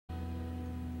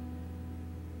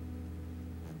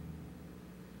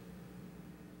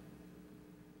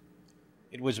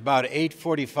It was about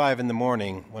 8:45 in the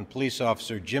morning when police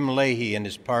officer Jim Leahy and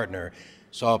his partner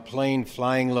saw a plane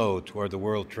flying low toward the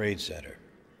World Trade Center.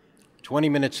 20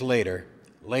 minutes later,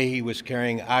 Leahy was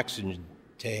carrying oxygen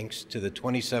tanks to the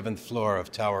 27th floor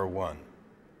of Tower 1.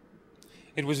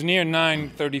 It was near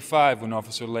 9:35 when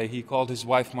Officer Leahy called his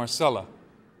wife Marcella,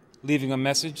 leaving a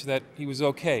message that he was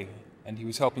okay and he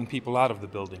was helping people out of the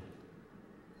building.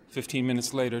 15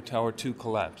 minutes later, Tower 2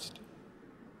 collapsed.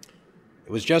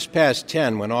 It was just past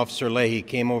 10 when Officer Leahy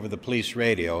came over the police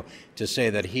radio to say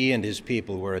that he and his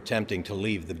people were attempting to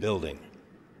leave the building.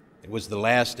 It was the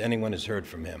last anyone has heard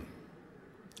from him.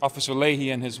 Officer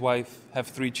Leahy and his wife have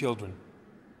 3 children,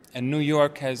 and New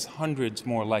York has hundreds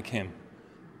more like him,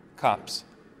 cops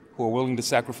who are willing to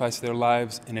sacrifice their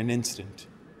lives in an instant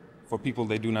for people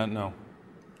they do not know.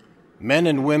 Men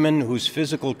and women whose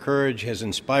physical courage has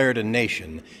inspired a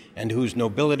nation and whose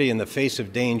nobility in the face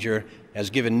of danger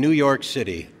has given New York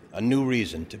City a new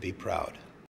reason to be proud.